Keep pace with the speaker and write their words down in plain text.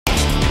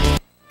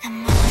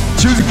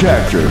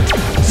character.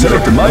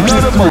 Select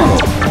another model.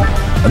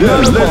 And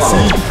then let's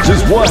see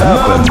just what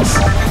happens.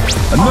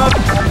 Another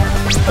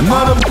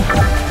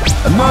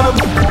model.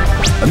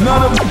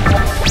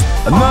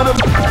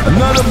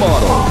 Another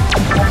model.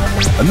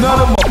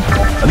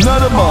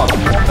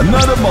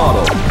 Another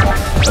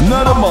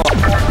model.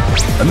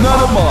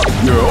 Another model.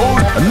 Your own.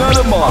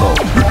 Another model.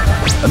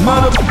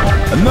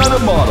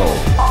 Another model.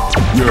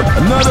 Your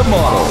another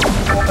model.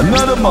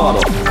 Another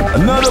model.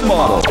 Another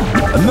model.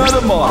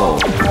 Another model.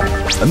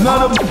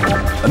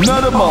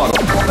 Another model.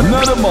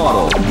 Another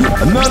model.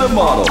 Another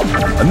model.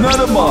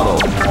 Another model.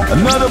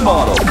 Another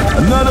model.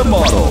 Another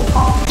model.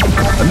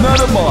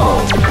 Another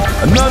model.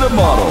 Another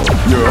model.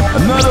 Your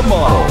another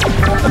model.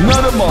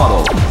 Another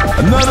model.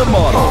 Another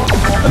model.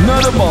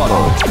 Another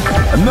model.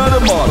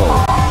 Another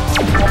model.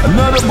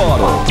 Another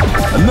model.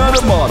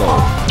 Another model.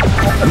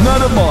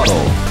 Another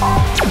model.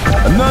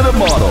 Another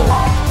model.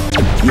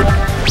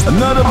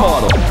 Another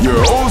model.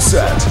 You're all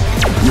set.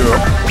 You're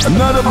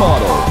another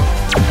model.